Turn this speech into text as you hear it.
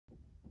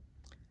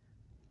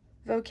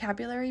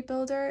Vocabulary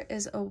Builder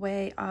is a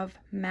way of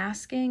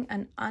masking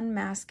and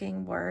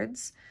unmasking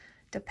words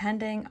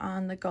depending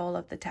on the goal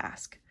of the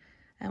task.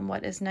 And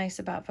what is nice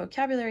about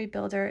Vocabulary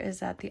Builder is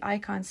that the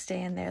icons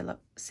stay in their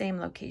same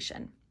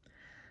location.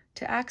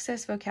 To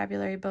access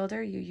Vocabulary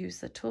Builder, you use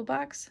the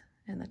toolbox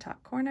in the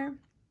top corner.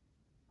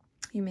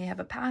 You may have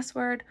a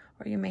password,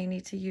 or you may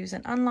need to use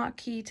an unlock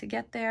key to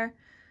get there,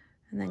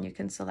 and then you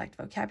can select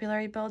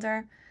Vocabulary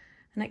Builder,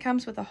 and it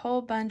comes with a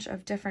whole bunch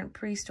of different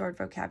pre-stored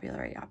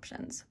vocabulary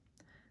options.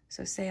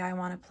 So say I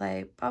want to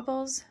play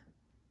Bubbles.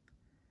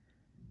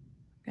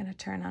 I'm going to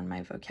turn on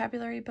my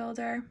Vocabulary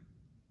Builder,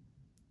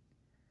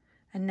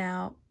 and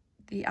now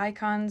the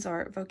icons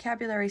or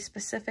vocabulary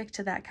specific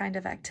to that kind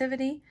of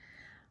activity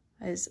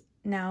is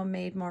now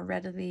made more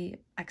readily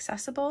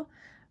accessible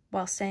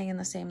while staying in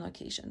the same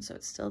location. So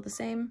it's still the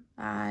same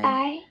I.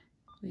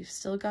 We've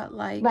still got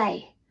like,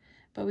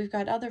 but we've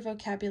got other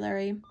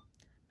vocabulary.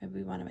 Maybe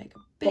we want to make a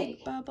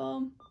big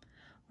bubble,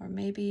 or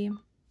maybe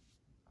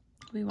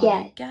we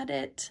want to get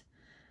it,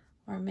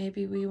 or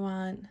maybe we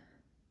want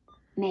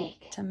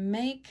to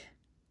make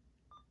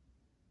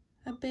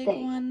a big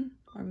one,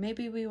 or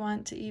maybe we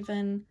want to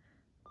even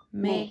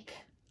make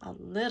a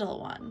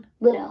little one.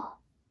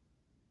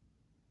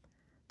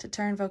 To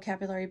turn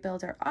Vocabulary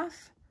Builder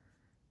off,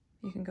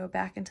 you can go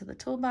back into the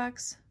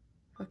toolbox,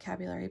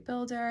 Vocabulary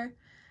Builder,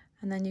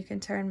 and then you can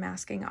turn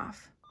masking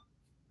off.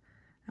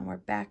 And we're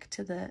back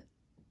to the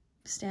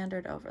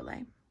standard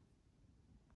overlay.